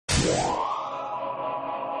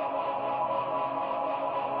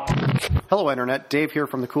Hello, Internet. Dave here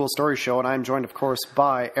from The Cool Story Show, and I'm joined, of course,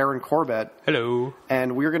 by Aaron Corbett. Hello.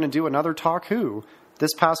 And we're going to do another Talk Who.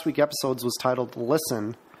 This past week's episode was titled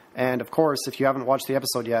Listen, and, of course, if you haven't watched the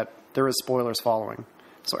episode yet, there is spoilers following.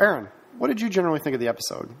 So, Aaron, what did you generally think of the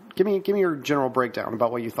episode? Give me your general breakdown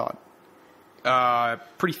about what you thought.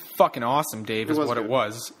 Pretty fucking awesome, Dave, is what it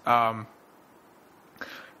was. Yeah,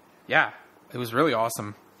 it was really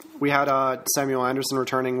awesome. We had Samuel Anderson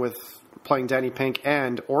returning with playing Danny Pink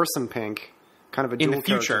and Orson Pink, kind of a dual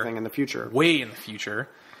character thing in the future. Way in the future.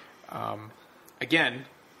 Again,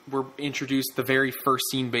 we're introduced the very first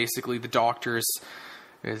scene, basically. The Doctor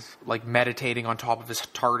is like meditating on top of his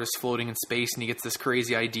TARDIS floating in space, and he gets this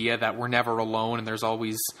crazy idea that we're never alone and there's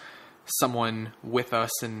always someone with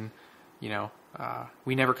us, and, you know,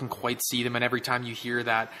 we never can quite see them. And every time you hear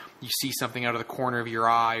that, you see something out of the corner of your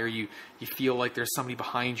eye, or you feel like there's somebody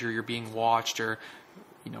behind you, or you're being watched, or,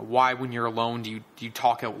 you know, why when you're alone do you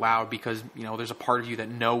talk out loud? Because, you know, there's a part of you that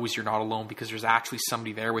knows you're not alone because there's actually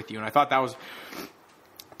somebody there with you. And I thought that was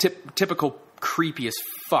typical creepy as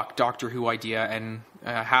fuck Doctor Who idea, and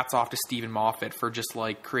hats off to Stephen Moffat for just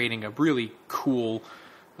like creating a really cool,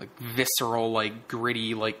 like visceral, like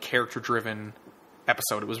gritty, like character driven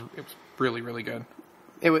episode. It was really, really good.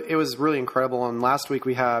 It was really incredible. And last week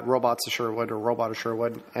we had Robot of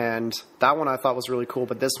Sherwood, and that one I thought was really cool,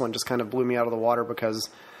 but this one just kind of blew me out of the water because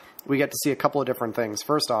we get to see a couple of different things.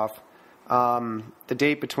 First off, the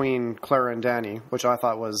date between Clara and Danny, which I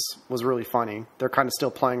thought was really funny. They're kind of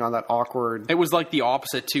still playing on that awkward... It was like the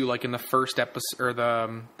opposite too, like in the first episode, or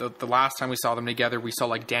the last time we saw them together, we saw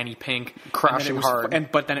like Danny Pink crashing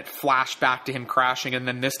hard. But then it flashed back to him crashing, and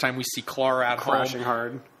then this time we see Clara at crashing home.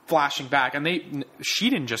 Hard. Flashing back, and she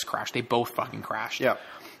didn't just crash; they both fucking crashed. Yeah,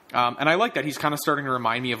 and I like that he's kind of starting to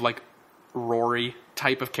remind me of like Rory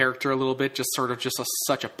type of character a little bit,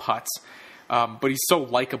 such a putz, but he's so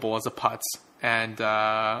likable as a putz, and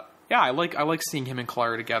yeah, I like seeing him and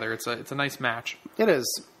Clara together. It's a nice match. It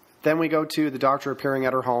is. Then we go to the Doctor appearing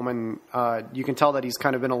at her home, and you can tell that he's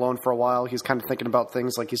kind of been alone for a while. He's kind of thinking about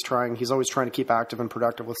things, like he's always trying to keep active and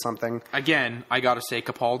productive with something. Again, I gotta say,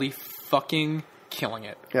 Capaldi fucking killing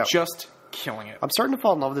it. Yeah. Just killing it. I'm starting to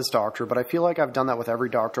fall in love with this Doctor, but I feel like I've done that with every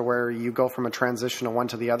Doctor, where you go from a transition of one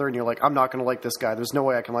to the other, and you're like, I'm not going to like this guy. There's no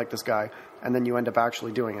way I can like this guy. And then you end up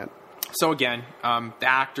actually doing it. So again, the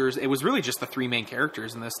actors, it was really just the three main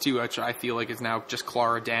characters in this too, which I feel like is now just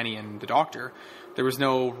Clara, Danny, and the Doctor. There was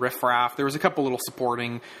no riffraff. There was a couple little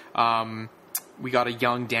supporting. We got a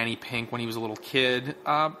young Danny Pink when he was a little kid.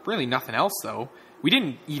 Really nothing else, though. We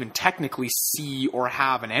didn't even technically see or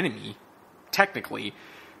have an enemy. Technically,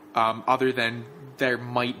 other than there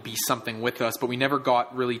might be something with us, but we never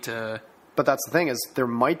got really to... But that's the thing, is there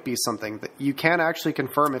might be something that you can't actually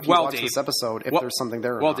confirm if you watch Dave, this episode, if there's something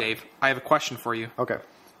there or not. Dave, I have a question for you. Okay.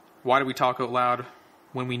 Why do we talk out loud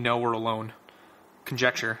when we know we're alone?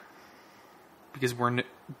 Conjecture.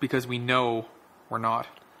 Because we know we're not.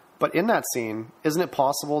 But in that scene, isn't it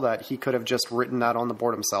possible that he could have just written that on the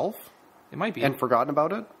board himself? It might be. And forgotten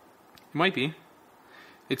about it? It might be.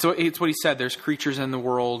 It's what he said. There's creatures in the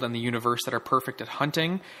world and the universe that are perfect at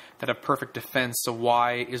hunting, that have perfect defense. So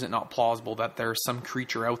why is it not plausible that there's some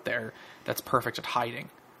creature out there that's perfect at hiding?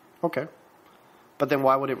 Okay. But then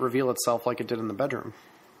why would it reveal itself like it did in the bedroom?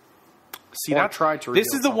 See,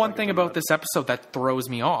 this is the one thing about this episode that throws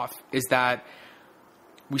me off, is that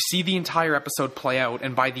we see the entire episode play out,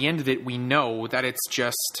 and by the end of it, we know that it's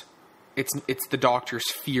just... It's the Doctor's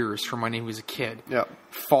fears from when he was a kid,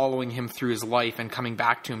 following him through his life and coming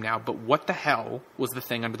back to him now. But what the hell was the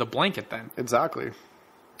thing under the blanket then? Exactly.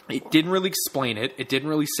 It didn't really explain it. It didn't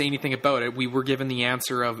really say anything about it. We were given the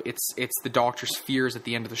answer of it's the Doctor's fears at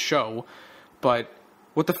the end of the show. But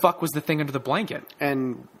what the fuck was the thing under the blanket?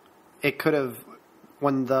 And it could have,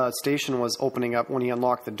 when the station was opening up, when he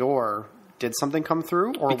unlocked the door... Did something come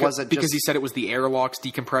through, or was it just... Because he said it was the airlocks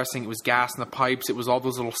decompressing, it was gas in the pipes, it was all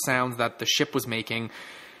those little sounds that the ship was making,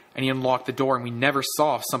 and he unlocked the door, and we never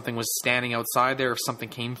saw if something was standing outside there, if something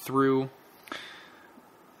came through.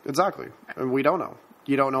 Exactly. And we don't know.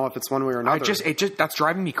 You don't know if it's one way or another. That's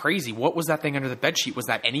driving me crazy. What was that thing under the bedsheet? Was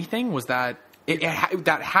that anything? Was that...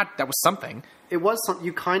 that was something. It was something.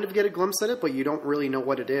 You kind of get a glimpse at it, but you don't really know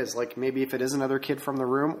what it is. Like, maybe if it is another kid from the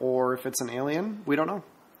room, or if it's an alien. We don't know.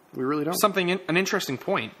 We really don't. An interesting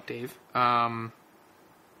point, Dave.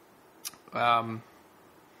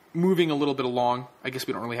 Moving a little bit along, I guess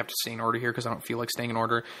we don't really have to stay in order here because I don't feel like staying in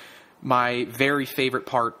order. My very favorite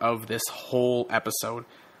part of this whole episode,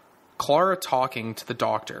 Clara talking to the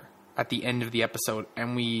Doctor at the end of the episode,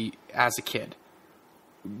 and we, as a kid,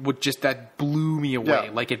 that blew me away.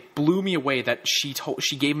 Yeah. Like, it blew me away that she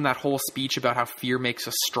gave him that whole speech about how fear makes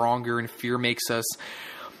us stronger, and fear makes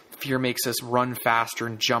us run faster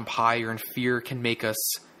and jump higher, and fear can make us.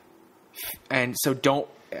 And so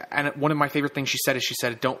and one of my favorite things she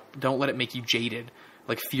said, don't let it make you jaded.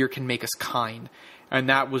 Like, fear can make us kind. And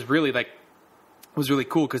that was really really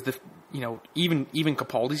cool, because even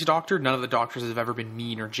Capaldi's doctor, none of the doctors have ever been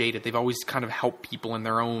mean or jaded. They've always kind of helped people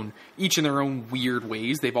each in their own weird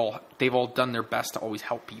ways. They've all done their best to always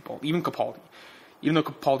help people. Even Capaldi. Even though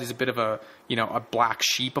Capaldi's a bit of a black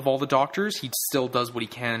sheep of all the doctors, he still does what he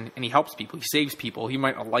can, and he helps people. He saves people. He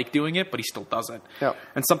might not like doing it, but he still does it. Yeah.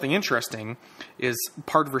 And something interesting is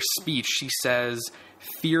part of her speech. She says,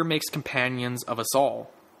 "Fear makes companions of us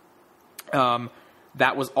all."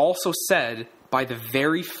 That was also said by the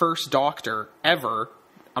very first Doctor ever.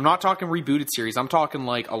 I'm not talking rebooted series. I'm talking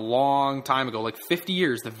like a long time ago, like 50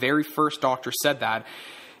 years. The very first Doctor said that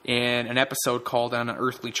in an episode called An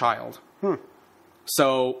Unearthly Child.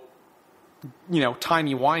 So,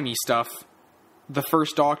 timey-wimey stuff, the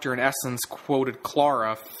first Doctor, in essence, quoted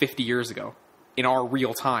Clara 50 years ago. In our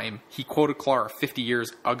real time, he quoted Clara 50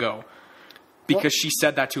 years ago. Because she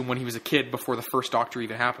said that to him when he was a kid, before the first Doctor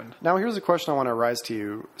even happened. Now, here's a question I want to raise to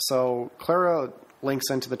you. So, Clara links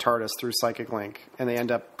into the TARDIS through Psychic Link, and they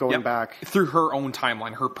end up going back through her own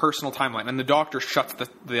timeline, her personal timeline. And the Doctor shuts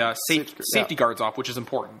the safety guards off, which is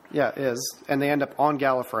important. Yeah, it is. And they end up on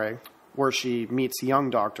Gallifrey, where she meets young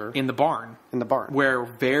Doctor. In the barn. Where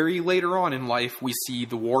very later on in life, we see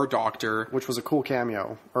the War Doctor. Which was a cool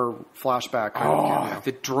cameo, or flashback kind of cameo.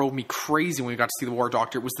 That drove me crazy when we got to see the War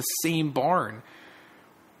Doctor. It was the same barn.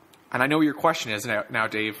 And I know what your question is now,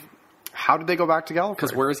 Dave. How did they go back to Gallifrey?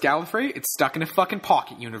 Because where is Gallifrey? It's stuck in a fucking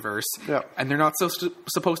pocket universe. Yeah. And they're not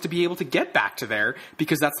supposed to be able to get back to there,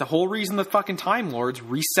 because that's the whole reason the fucking Time Lords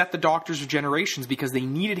reset the Doctor's regenerations, because they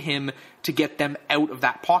needed him to get them out of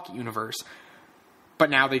that pocket universe. But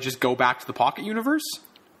now they just go back to the pocket universe?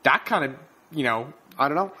 That kind of, I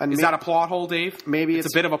don't know. And is that a plot hole, Dave? Maybe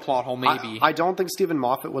it's a bit of a plot hole, maybe. I don't think Stephen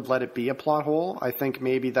Moffat would let it be a plot hole. I think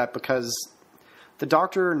maybe that because the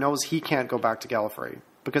Doctor knows he can't go back to Gallifrey.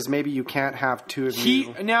 Because maybe you can't have two of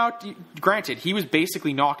you. Now, granted, he was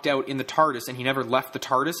basically knocked out in the TARDIS, and he never left the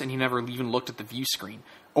TARDIS, and he never even looked at the view screen.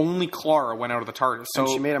 Only Clara went out of the TARDIS. So,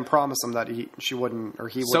 and she made him promise him that she wouldn't, or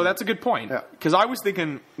he wouldn't. So that's a good point. Because I was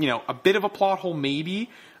thinking, a bit of a plot hole, maybe.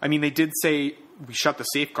 I mean, they did say we shut the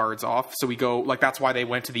safeguards off, so we go, like, that's why they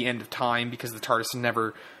went to the end of time, because the TARDIS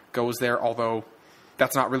never goes there, although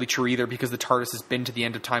that's not really true either, because the TARDIS has been to the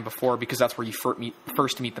end of time before, because that's where you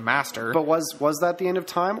first meet the Master. But was that the end of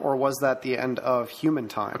time, or was that the end of human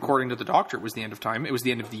time? According to the Doctor, it was the end of time. It was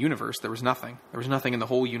the end of the universe. There was nothing. There was nothing in the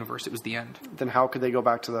whole universe. It was the end. Then how could they go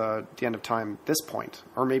back to the end of time at this point?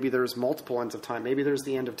 Or maybe there's multiple ends of time. Maybe there's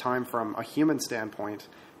the end of time from a human standpoint,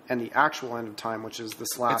 and the actual end of time, which is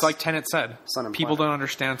this last... It's like Tenet said. People don't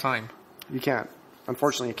understand time. You can't.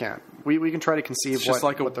 Unfortunately, you can't. We can try to conceive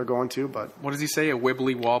what they're going to, but... What does he say? A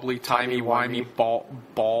wibbly wobbly, timey-wimey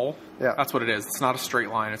ball? Yeah. That's what it is. It's not a straight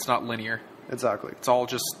line. It's not linear. Exactly. It's all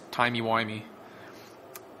just timey-wimey.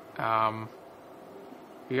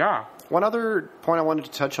 Yeah. One other point I wanted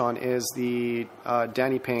to touch on is the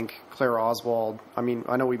Danny Pink, Clara Oswald. I mean,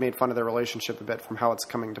 I know we made fun of their relationship a bit from how it's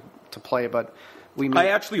coming to play, but I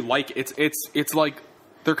actually like it. It's like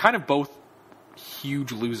they're kind of both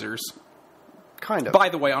huge losers. Kind of. By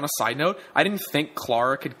the way, on a side note, I didn't think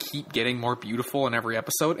Clara could keep getting more beautiful in every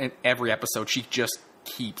episode. And every episode, she just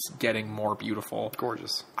keeps getting more beautiful.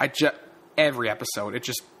 Gorgeous. Every episode, it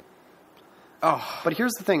just... Oh. But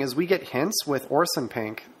here's the thing, is we get hints with Orson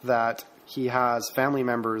Pink that he has family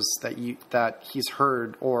members that he's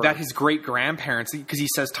heard, or... That his great-grandparents, because he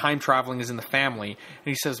says time traveling is in the family. And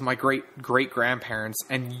he says, my great-great-grandparents,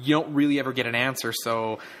 and you don't really ever get an answer,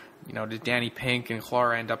 so... did Danny Pink and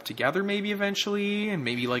Clara end up together maybe eventually? And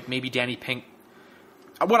maybe Danny Pink...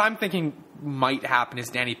 What I'm thinking might happen is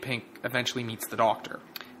Danny Pink eventually meets the Doctor.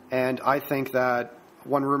 And I think that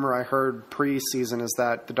one rumor I heard pre-season is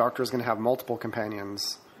that the Doctor is going to have multiple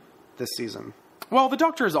companions this season. Well, the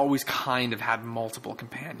Doctor has always kind of had multiple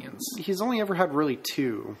companions. He's only ever had really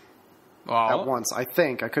two at once, I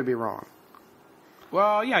think. I could be wrong.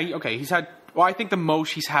 Well, yeah, okay. He's had... Well, I think the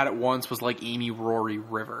most he's had at once was like Amy, Rory,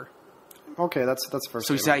 River. Okay, that's first.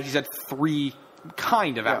 So he's had three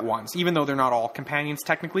kind of at once, even though they're not all companions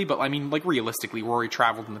technically. But I mean, like realistically, Rory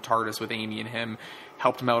traveled in the TARDIS with Amy and him,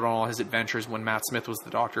 helped him out on all his adventures when Matt Smith was the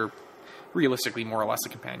Doctor. Realistically, more or less a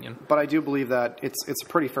companion. But I do believe that it's a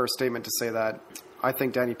pretty fair statement to say that I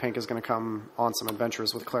think Danny Pink is going to come on some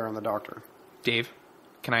adventures with Clara and the Doctor. Dave,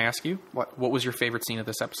 can I ask you? What? What was your favorite scene of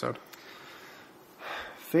this episode?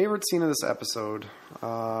 Favorite scene of this episode?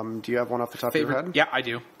 Do you have one off the top of your head? Yeah, I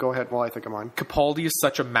do. Go ahead while I think of mine. Capaldi is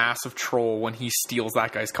such a massive troll when he steals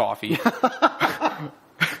that guy's coffee.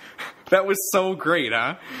 That was so great,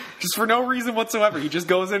 huh? Just for no reason whatsoever. He just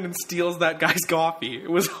goes in and steals that guy's coffee. It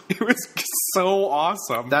was so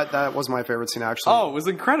awesome. That was my favorite scene, actually. Oh, it was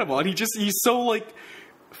incredible. And he's so, like,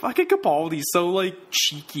 fucking Capaldi's so, like,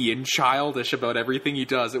 cheeky and childish about everything he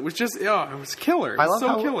does. It was just, it was killer. I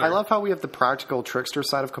love how we have the practical trickster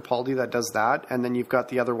side of Capaldi that does that, and then you've got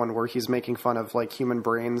the other one where he's making fun of, like, human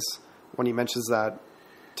brains when he mentions that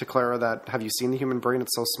to Clara that, have you seen the human brain?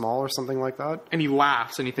 It's so small or something like that. And he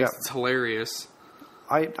laughs and he thinks it's hilarious.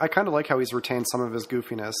 I kind of like how he's retained some of his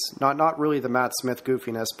goofiness. Not really the Matt Smith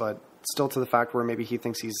goofiness, but still to the fact where maybe he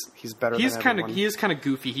thinks he's better than everyone. He is kind of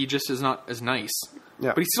goofy. He just is not as nice.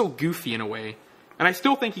 Yeah. But he's still goofy in a way. And I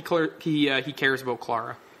still think he cares about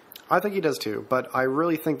Clara. I think he does too, but I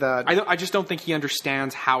really think that... I just don't think he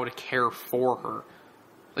understands how to care for her.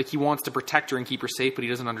 Like, he wants to protect her and keep her safe, but he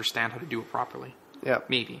doesn't understand how to do it properly. Yeah.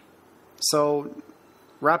 Maybe. So,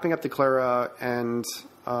 wrapping up the Clara and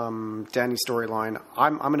Danny storyline,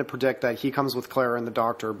 I'm going to predict that he comes with Clara and the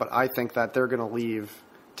Doctor, but I think that they're going to leave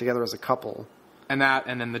together as a couple. And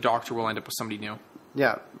then the Doctor will end up with somebody new.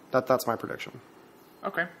 Yeah, that's my prediction.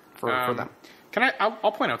 Okay. For them.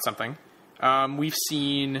 I'll point out something. We've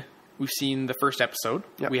seen the first episode.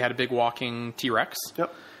 Yep. We had a big walking T-Rex.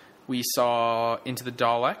 Yep. We saw Into the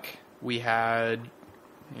Dalek. We had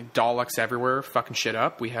Daleks everywhere, fucking shit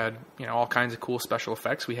up. We had, all kinds of cool special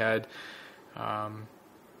effects. We had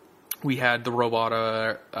the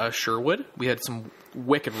robot Sherwood. We had some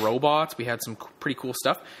wicked robots. We had some pretty cool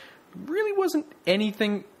stuff. Really wasn't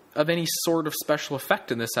anything of any sort of special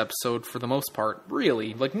effect in this episode for the most part.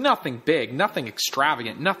 Really. Like, nothing big, nothing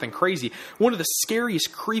extravagant, nothing crazy. One of the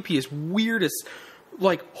scariest, creepiest, weirdest,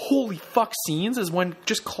 like, holy fuck scenes is when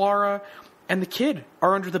just Clara and the kid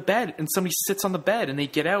are under the bed and somebody sits on the bed and they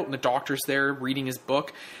get out and the Doctor's there reading his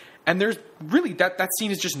book. And there's really, that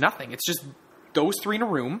scene is just nothing. It's just those three in a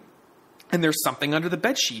room and there's something under the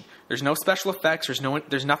bed sheet. There's no special effects.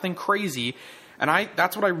 There's nothing crazy. And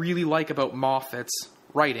that's what I really like about Moffat's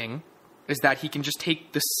writing, is that he can just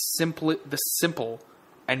take the simple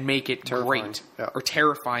and make it terrifying. Great. Yeah. Or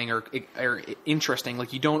terrifying or interesting.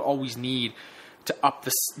 Like, you don't always need to up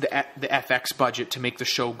the FX budget to make the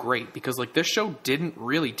show great, because like this show didn't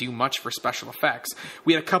really do much for special effects.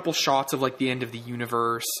 We had a couple shots of like the end of the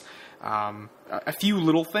universe, a few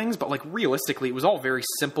little things, but like realistically it was all very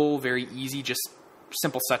simple, very easy, just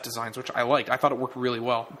simple set designs, which I liked. I thought it worked really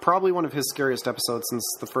well. Probably one of his scariest episodes since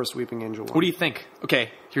the first Weeping Angel one. What do you think? Okay,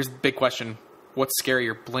 here's the big question. What's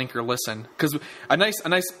scarier, blink or listen? Because a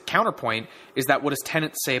nice counterpoint is that what does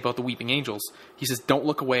Tennant say about the Weeping Angels? He says, don't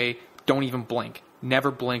look away, don't even blink. Never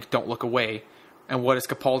blink, don't look away. And what does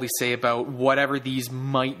Capaldi say about whatever these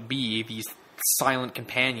might be, these silent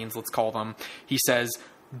companions, let's call them? He says,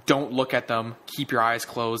 don't look at them, keep your eyes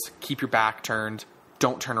closed, keep your back turned,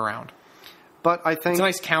 don't turn around. But I think... It's a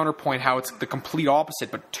nice counterpoint how it's the complete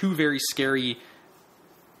opposite, but two very scary,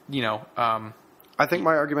 I think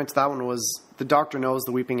my argument to that one was the Doctor knows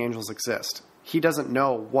the Weeping Angels exist. He doesn't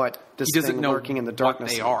know what this thing lurking in the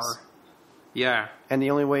darkness they is. are. Yeah. And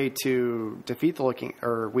the only way to defeat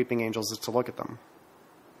the Weeping Angels is to look at them.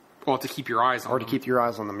 Well, to keep your eyes on them. Or to keep your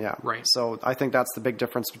eyes on them, yeah. Right. So I think that's the big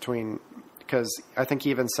difference between... Because I think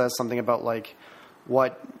he even says something about, like,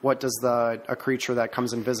 what does a creature that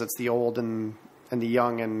comes and visits the old and the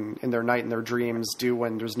young and in their night and their dreams do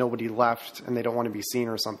when there's nobody left and they don't want to be seen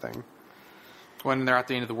or something? When they're at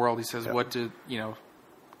the end of the world, he says, yeah. What did, yeah.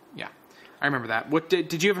 I remember that. What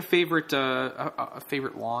did you have a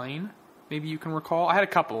favorite line? Maybe you can recall? I had a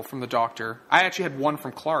couple from the Doctor. I actually had one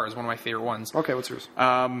from Clara as one of my favorite ones. Okay, what's yours?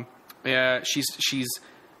 Yeah, she's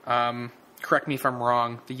correct me if I'm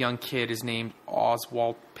wrong, the young kid is named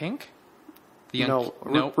Oswald Pink?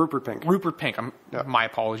 Rupert Pink. Rupert Pink. My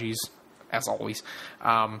apologies, as always.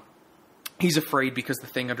 He's afraid because the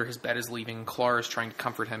thing under his bed is leaving. Clara's trying to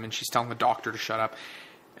comfort him, and she's telling the Doctor to shut up.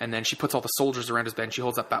 And then she puts all the soldiers around his bed, and she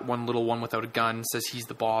holds up that one little one without a gun, says he's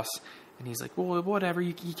the boss. And he's like, well, whatever,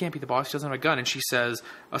 you can't be the boss, he doesn't have a gun. And she says,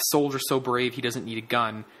 a soldier so brave he doesn't need a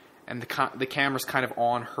gun. And the camera's kind of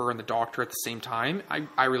on her and the Doctor at the same time.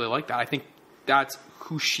 I really like that. I think that's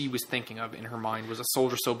who she was thinking of in her mind, was a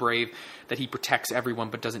soldier so brave that he protects everyone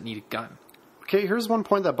but doesn't need a gun. Okay, here's one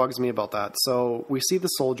point that bugs me about that. So we see the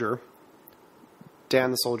soldier,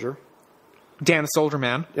 Dan the soldier. Dan the soldier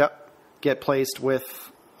man. Yep. Get placed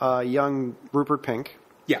with young Rupert Pink.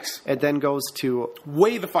 Yes. It then goes to...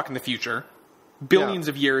 way the fuck in the future. Billions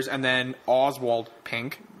of years, and then Oswald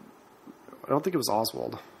Pink. I don't think it was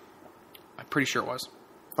Oswald. I'm pretty sure it was.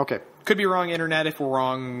 Okay. Could be wrong, internet. If we're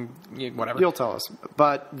wrong, whatever. You'll tell us.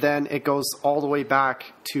 But then it goes all the way back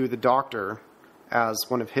to the Doctor as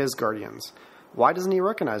one of his guardians. Why doesn't he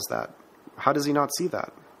recognize that? How does he not see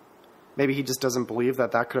that? Maybe he just doesn't believe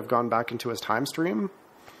that could have gone back into his time stream?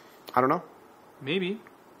 I don't know. Maybe.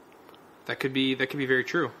 That could be very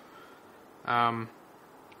true. As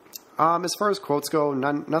far as quotes go,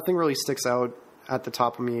 nothing really sticks out at the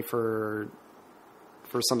top of me for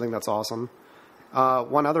something that's awesome.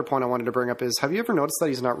 One other point I wanted to bring up is, have you ever noticed that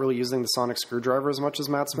he's not really using the sonic screwdriver as much as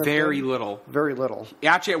Matt Smith did? Very little. Very little.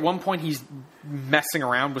 Actually, at one point, he's messing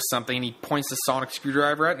around with something, and he points the sonic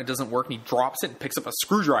screwdriver at it, and it doesn't work, and he drops it and picks up a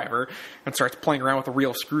screwdriver and starts playing around with a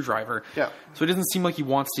real screwdriver. Yeah. So it doesn't seem like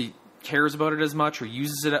he cares about it as much or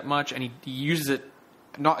uses it at much, and he uses it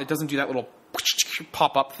it doesn't do that little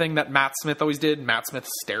pop-up thing that Matt Smith always did. Matt Smith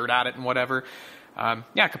stared at it and whatever.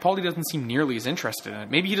 Capaldi doesn't seem nearly as interested in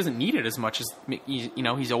it. Maybe he doesn't need it as much as,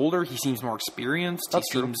 he's older. He seems more experienced. That's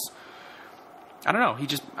true. I don't know.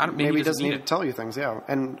 Maybe he doesn't need to tell you things, yeah.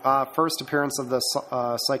 And first appearance of the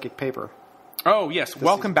Psychic Paper. Oh, yes.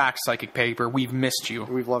 Welcome back, Psychic Paper. We've missed you.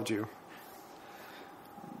 We've loved you.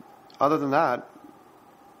 Other than that,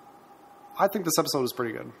 I think this episode was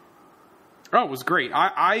pretty good. Oh, it was great.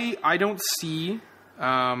 I don't see...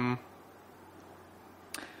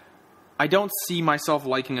 I don't see myself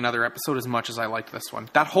liking another episode as much as I liked this one.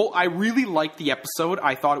 I really liked the episode.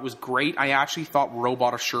 I thought it was great. I actually thought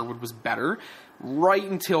Robot of Sherwood was better. Right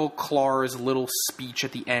until Clara's little speech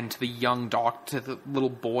at the end to the young to the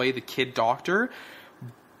little boy, the kid doctor.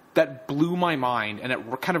 That blew my mind, and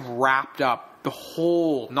it kind of wrapped up the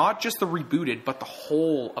whole, not just the rebooted, but the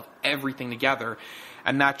whole of everything together.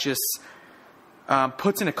 And that just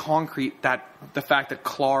puts into concrete the fact that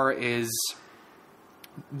Clara is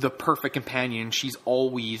the perfect companion. She has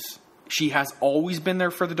always been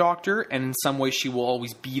there for the Doctor, and in some ways she will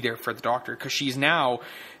always be there for the Doctor, because she's now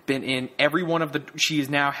been in she has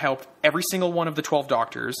now helped every single one of the 12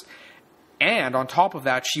 Doctors, and on top of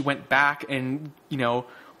that, she went back and,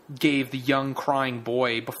 gave the young crying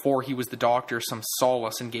boy before he was the Doctor some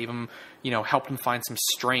solace, and gave him, helped him find some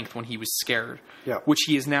strength when he was scared, which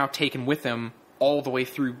he has now taken with him all the way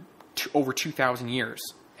through over 2,000 years,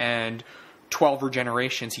 and 12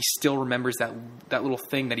 regenerations. He still remembers that little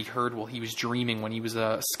thing that he heard while he was dreaming when he was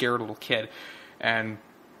a scared little kid. And,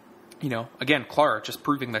 again, Clara just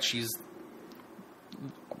proving that she's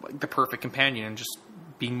the perfect companion, and just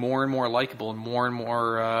being more and more likable, and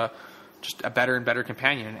more just a better and better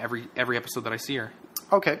companion in every episode that I see her.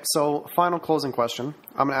 Okay, so final closing question.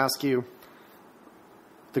 I'm going to ask you,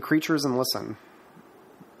 the creatures in Listen,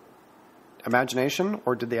 imagination,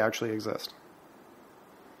 or did they actually exist?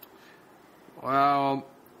 Well,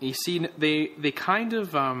 you see, they kind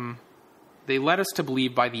of, they led us to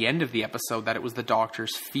believe by the end of the episode that it was the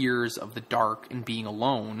Doctor's fears of the dark and being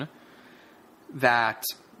alone that...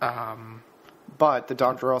 But the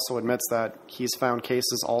Doctor also admits that he's found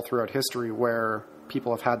cases all throughout history where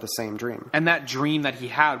people have had the same dream. And that dream that he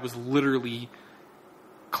had was literally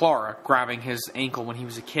Clara grabbing his ankle when he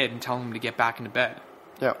was a kid and telling him to get back into bed.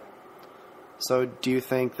 Yeah. So do you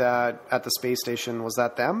think that at the space station, was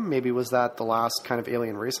that them? Maybe was that the last kind of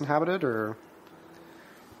alien race inhabited, or?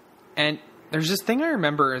 And there's this thing I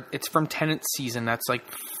remember, it's from Tennant's season, that's like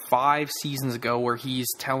 5 seasons ago, where he's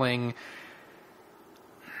telling...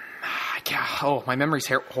 Oh, my memory's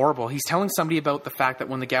horrible. He's telling somebody about the fact that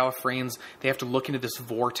when the Gallifreyans, they have to look into this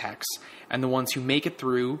vortex, and the ones who make it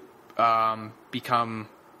through become...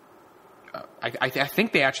 I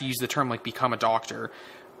think they actually use the term, like, become a doctor,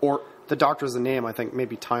 or... The Doctor's the name, I think,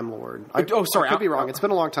 maybe Time Lord. Sorry. I could be wrong. It's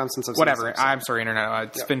been a long time since I've seen this episode. I'm sorry,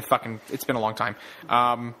 Internet. It's been a long time.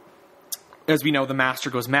 As we know, the Master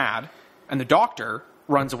goes mad, and the Doctor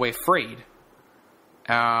runs away afraid,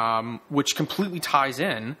 which completely ties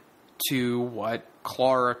in to what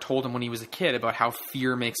Clara told him when he was a kid about how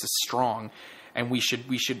fear makes us strong, and we should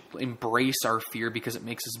embrace our fear because it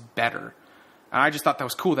makes us better. And I just thought that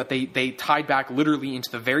was cool that they tied back literally into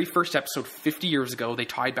the very first episode 50 years ago. They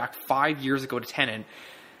tied back 5 years ago to Tennant.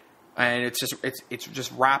 And it's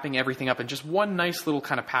just wrapping everything up in just one nice little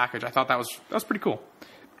kind of package. I thought that was pretty cool.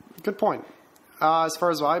 Good point. As far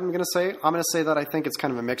as what I'm going to say that I think it's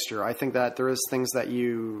kind of a mixture. I think that there is things that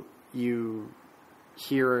you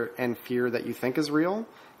hear and fear that you think is real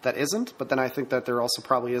that isn't. But then I think that there also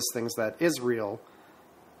probably is things that is real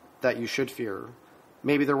that you should fear.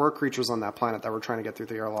 Maybe there were creatures on that planet that were trying to get through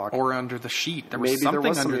the airlock. Or under the sheet. There was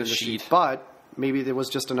something under the sheet. But maybe there was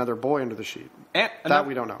just another boy under the sheet.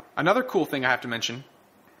 We don't know. Another cool thing I have to mention.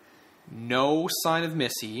 no sign of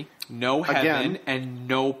Missy, no heaven, and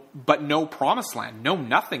no promised land, no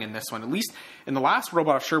nothing in this one. At least in the last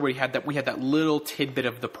Robot of Sherwood, we had that little tidbit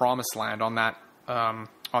of the promised land on that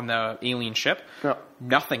on the alien ship. Yeah.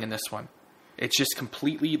 Nothing in this one. It's just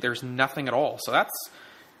completely, there's nothing at all. So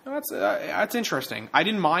that's interesting. I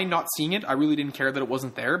didn't mind not seeing it. I really didn't care that it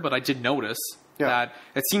wasn't there, but I did notice that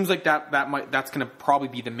it seems like that's going to probably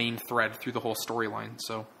be the main thread through the whole storyline.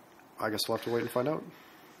 So I guess we'll have to wait and find out.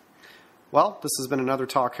 Well, this has been another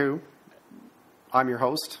Talk Who. I'm your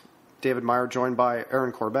host, David Meyer, joined by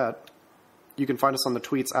Aaron Corbett. You can find us on the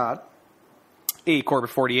tweets at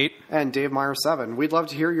Corbett48 and Dave Meyer 7. We'd love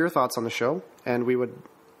to hear your thoughts on the show, and we would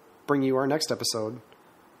bring you our next episode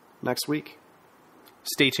next week.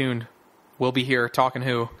 Stay tuned. We'll be here talking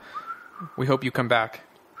Who. We hope you come back.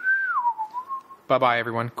 Bye-bye,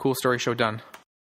 everyone. Cool story show done.